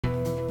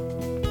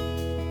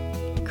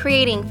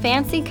creating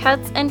fancy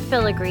cuts and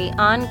filigree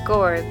on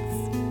gourds.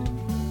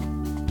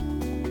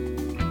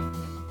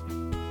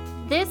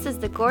 This is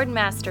the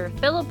Gourdmaster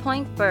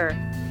Fil-A-Point burr.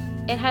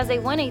 It has a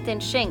 1/8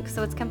 inch shank,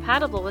 so it's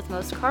compatible with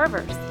most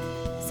carvers,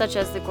 such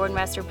as the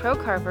Gourdmaster Pro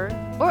Carver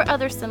or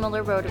other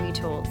similar rotary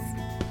tools.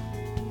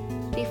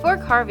 Before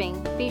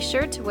carving, be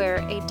sure to wear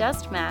a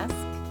dust mask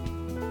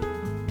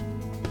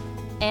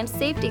and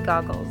safety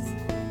goggles.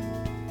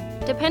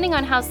 Depending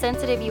on how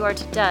sensitive you are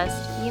to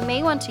dust, you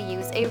may want to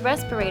use a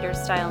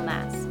respirator-style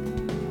mask.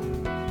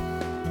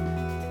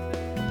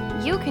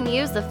 You can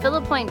use the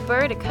Fil-A-Point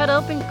burr to cut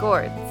open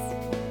gourds.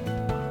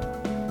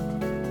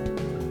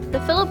 The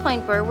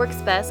Fil-A-Point burr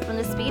works best when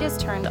the speed is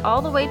turned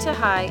all the way to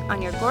high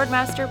on your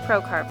Gourdmaster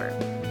Pro Carver.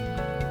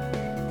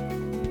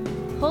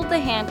 Hold the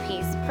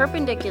handpiece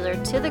perpendicular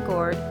to the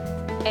gourd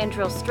and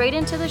drill straight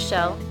into the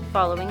shell,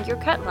 following your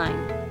cut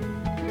line.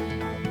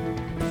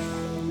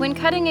 When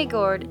cutting a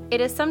gourd,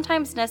 it is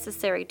sometimes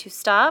necessary to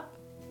stop,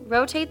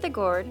 rotate the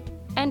gourd,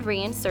 and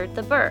reinsert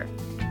the burr.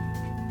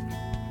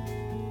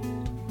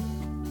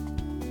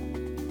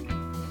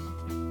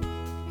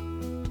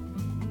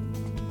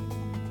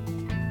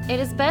 It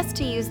is best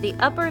to use the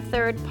upper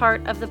third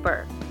part of the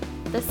burr.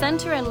 The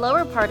center and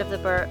lower part of the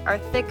burr are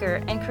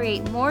thicker and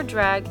create more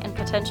drag and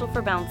potential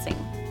for bouncing.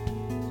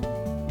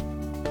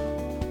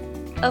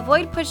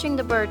 Avoid pushing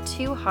the burr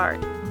too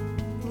hard.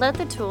 Let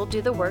the tool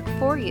do the work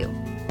for you.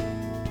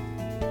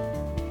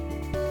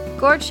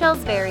 Gourd shells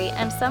vary,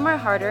 and some are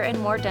harder and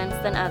more dense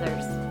than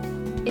others.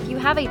 If you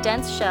have a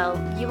dense shell,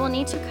 you will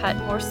need to cut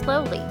more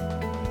slowly.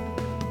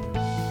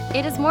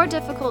 It is more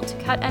difficult to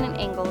cut at an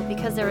angle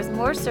because there is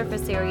more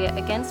surface area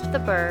against the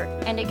burr,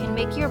 and it can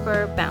make your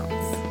burr bounce.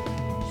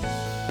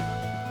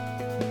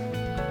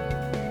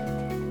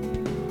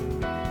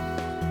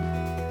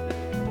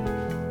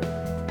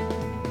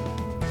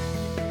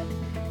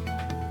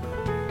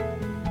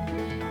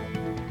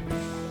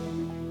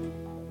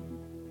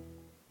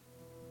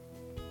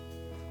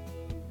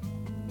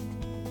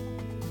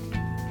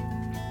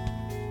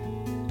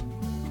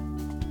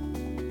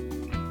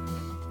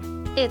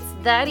 It's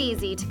that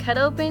easy to cut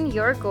open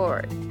your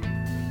gourd.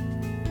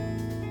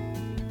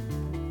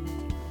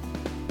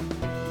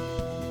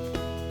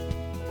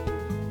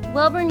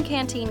 Welborn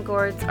Canteen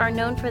gourds are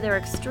known for their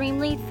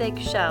extremely thick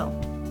shell.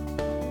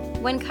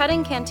 When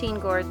cutting canteen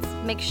gourds,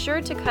 make sure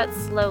to cut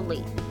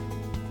slowly.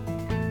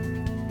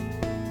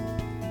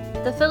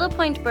 The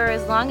Fil-A-Point burr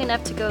is long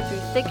enough to go through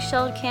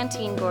thick-shelled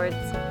canteen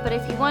gourds, but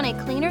if you want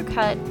a cleaner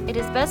cut, it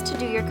is best to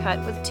do your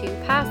cut with 2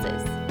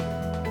 passes.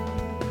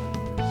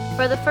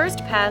 For the first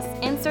pass,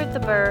 insert the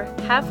burr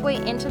halfway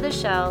into the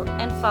shell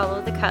and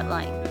follow the cut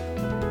line.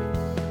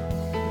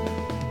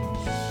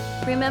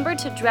 Remember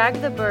to drag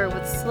the burr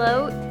with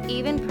slow,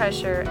 even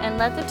pressure and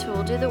let the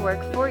tool do the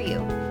work for you.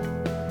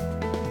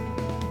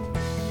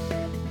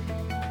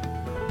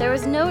 There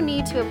is no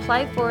need to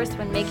apply force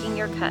when making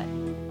your cut.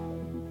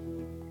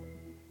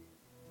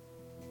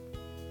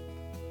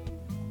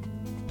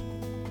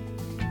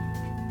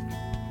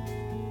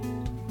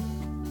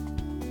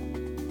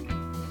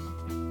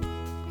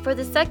 For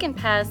the second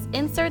pass,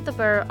 insert the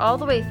burr all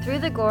the way through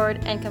the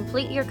gourd and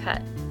complete your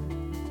cut.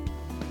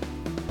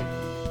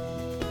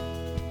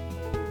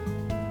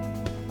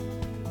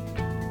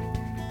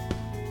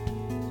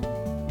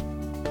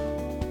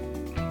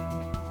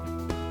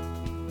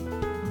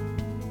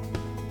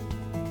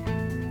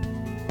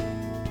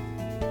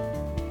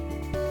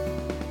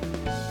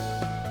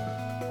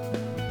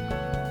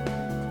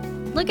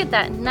 Look at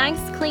that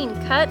nice clean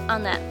cut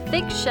on that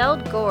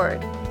thick-shelled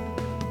gourd.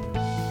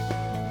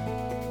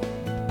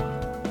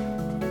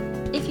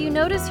 If you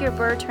notice your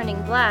burr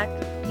turning black,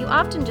 you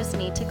often just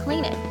need to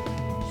clean it.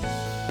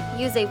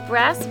 Use a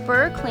brass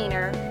burr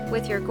cleaner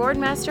with your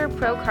Gourdmaster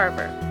Pro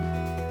Carver.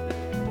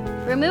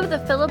 Remove the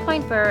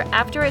Fil-A-Point burr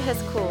after it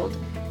has cooled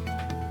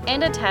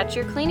and attach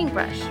your cleaning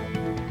brush.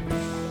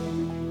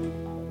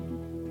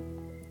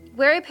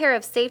 Wear a pair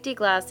of safety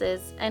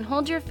glasses and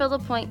hold your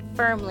Fil-A-Point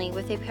firmly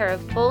with a pair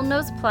of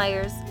bullnose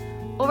pliers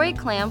or a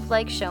clamp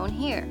like shown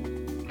here.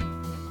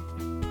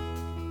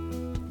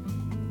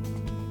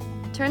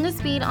 Turn the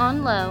speed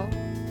on low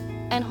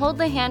and hold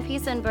the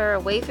handpiece and burr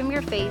away from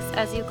your face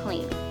as you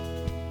clean.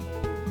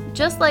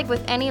 Just like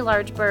with any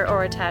large burr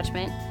or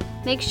attachment,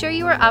 make sure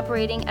you are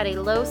operating at a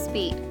low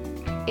speed.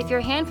 If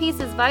your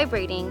handpiece is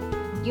vibrating,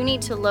 you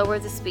need to lower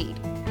the speed.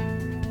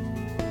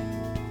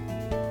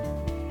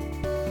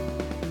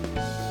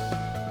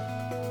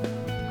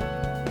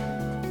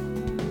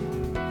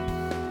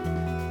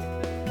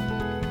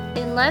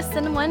 In less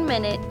than 1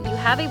 minute, you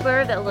have a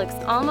burr that looks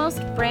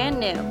almost brand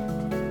new.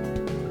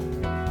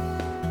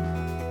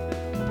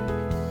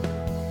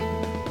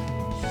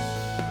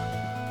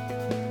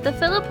 The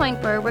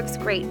Fil-A-Point burr works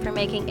great for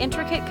making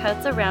intricate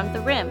cuts around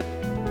the rim.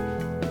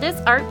 This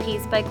art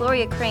piece by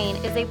Gloria Crane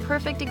is a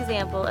perfect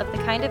example of the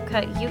kind of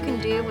cut you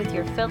can do with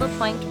your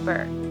Fil-A-Point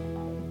burr.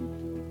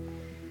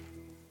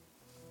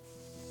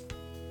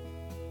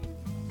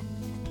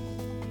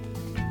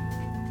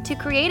 To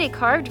create a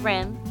carved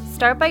rim,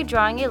 start by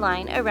drawing a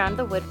line around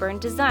the wood burn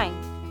design.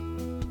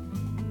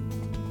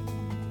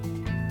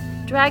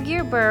 Drag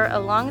your burr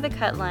along the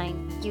cut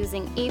line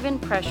using even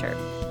pressure.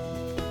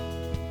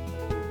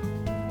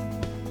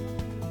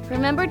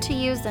 Remember to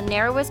use the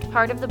narrowest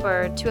part of the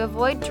burr to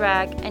avoid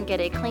drag and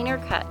get a cleaner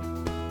cut.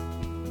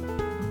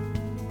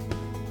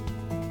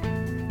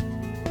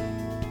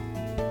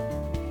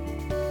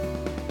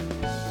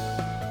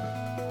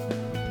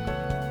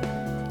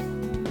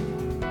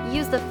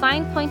 Use the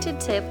fine pointed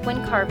tip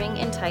when carving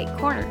in tight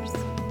corners.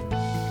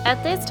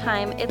 At this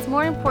time, it's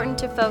more important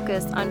to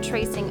focus on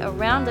tracing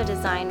around the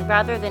design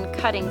rather than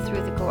cutting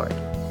through the gourd.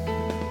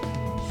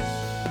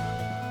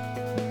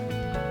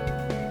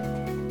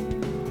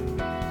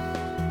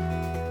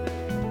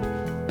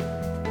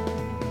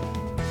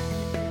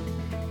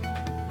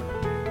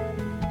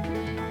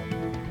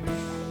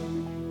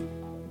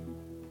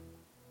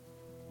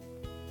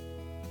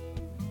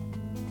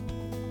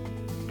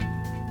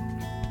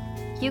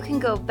 You can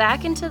go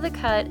back into the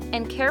cut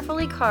and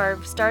carefully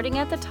carve, starting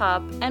at the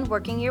top and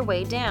working your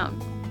way down.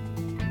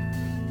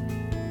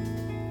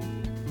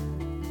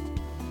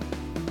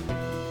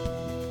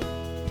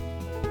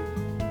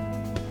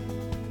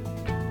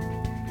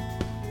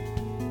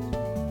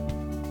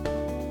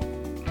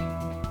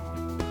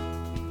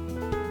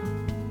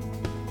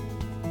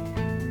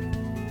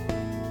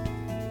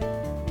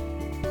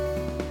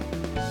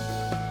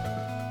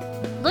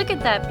 Look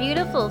at that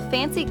beautiful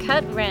fancy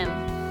cut rim.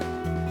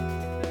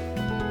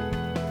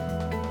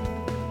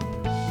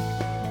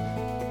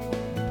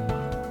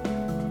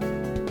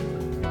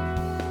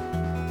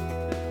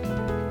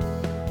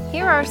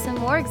 Here are some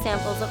more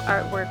examples of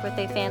artwork with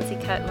a fancy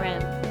cut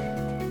rim.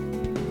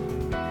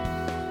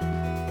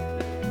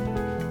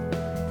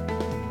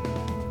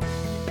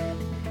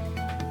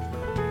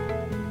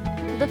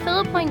 The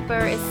filipoint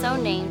burr is so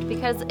named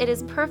because it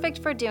is perfect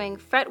for doing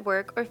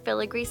fretwork or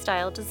filigree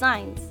style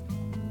designs.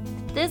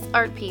 This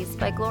art piece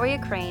by Gloria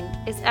Crane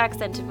is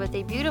accented with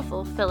a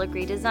beautiful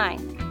filigree design.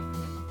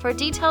 For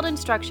detailed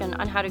instruction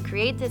on how to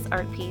create this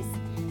art piece,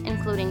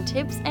 including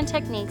tips and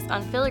techniques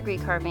on filigree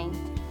carving,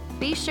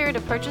 be sure to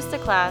purchase the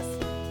class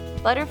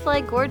Butterfly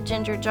Gourd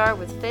Ginger Jar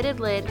with Fitted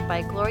Lid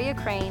by Gloria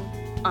Crane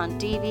on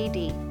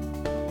DVD.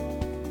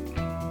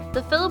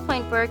 The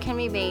filipoint burr can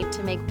be made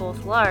to make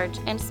both large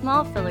and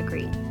small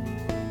filigree.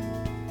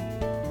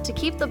 To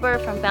keep the burr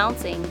from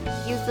bouncing,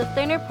 use the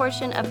thinner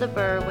portion of the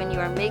burr when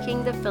you are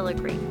making the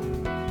filigree.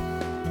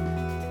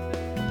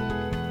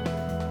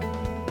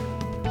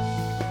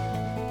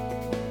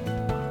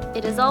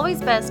 It is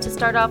always best to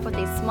start off with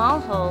a small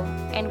hole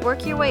and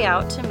work your way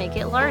out to make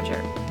it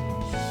larger.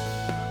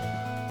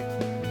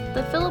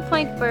 The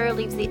filipoint burr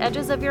leaves the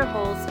edges of your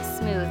holes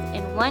smooth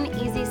in one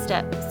easy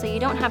step, so you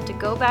don't have to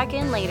go back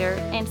in later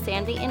and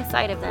sand the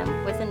inside of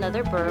them with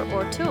another burr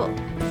or tool.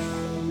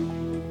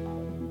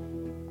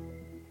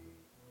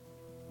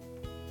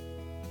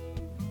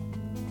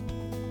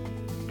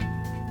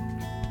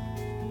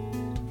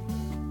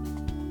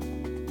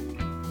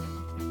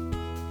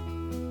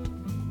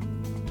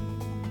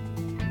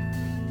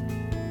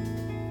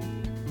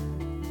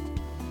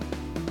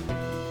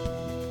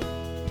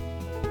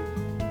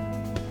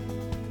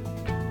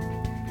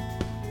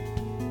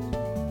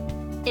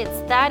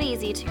 It's that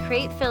easy to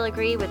create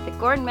filigree with the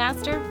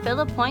Gourdmaster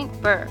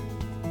Filipoint Burr.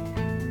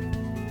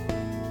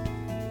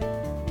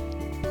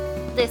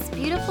 This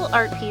beautiful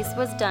art piece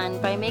was done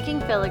by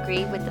making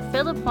filigree with the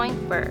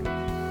Filipoint Burr.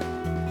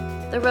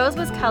 The rose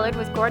was colored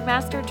with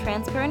Gourdmaster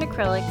transparent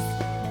acrylics,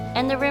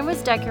 and the rim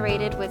was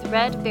decorated with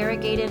red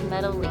variegated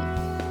metal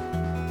leaf.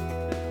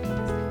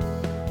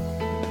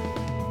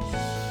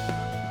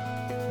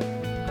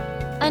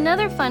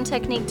 Another fun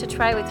technique to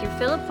try with your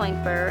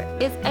filipoint burr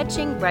is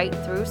etching right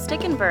through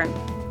stick and burn.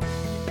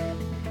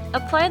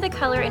 Apply the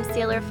color and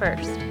sealer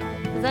first,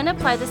 then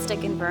apply the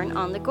stick and burn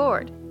on the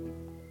gourd.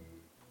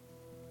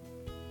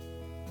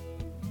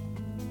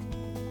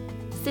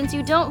 Since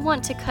you don't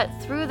want to cut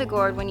through the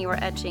gourd when you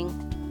are etching,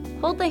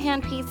 hold the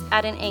handpiece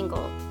at an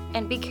angle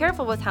and be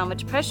careful with how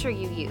much pressure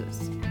you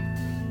use.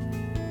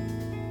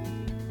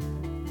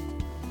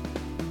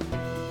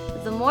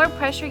 The more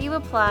pressure you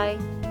apply,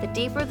 the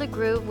deeper the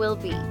groove will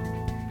be.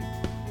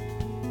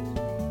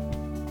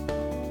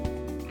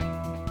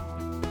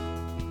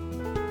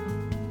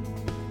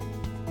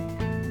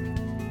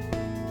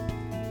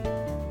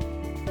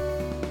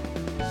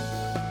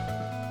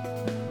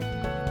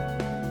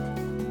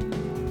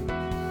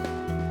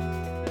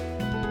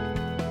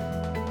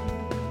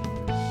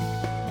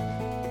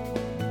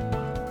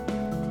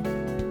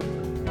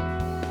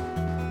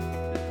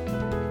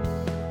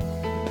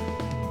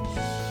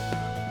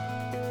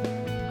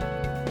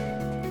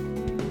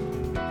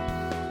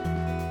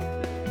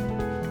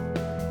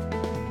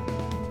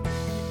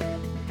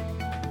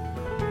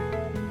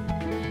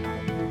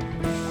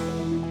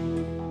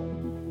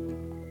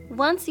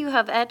 Once you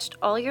have etched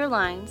all your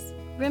lines,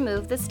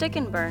 remove the stick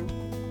and burn.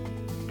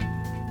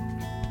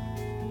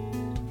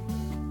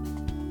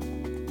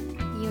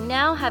 You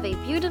now have a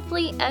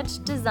beautifully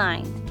etched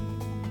design.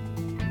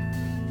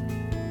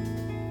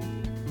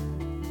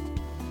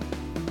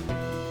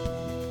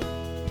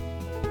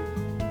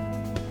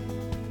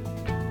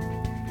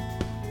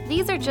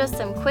 These are just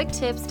some quick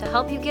tips to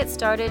help you get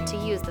started to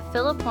use the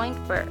fill-a-point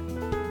burr.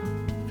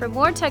 For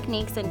more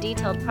techniques and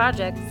detailed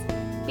projects,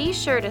 be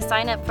sure to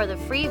sign up for the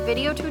free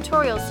video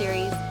tutorial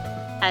series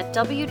at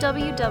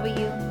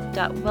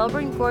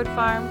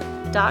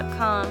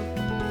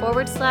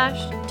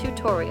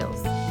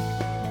www.welborngourdfarm.com/tutorials.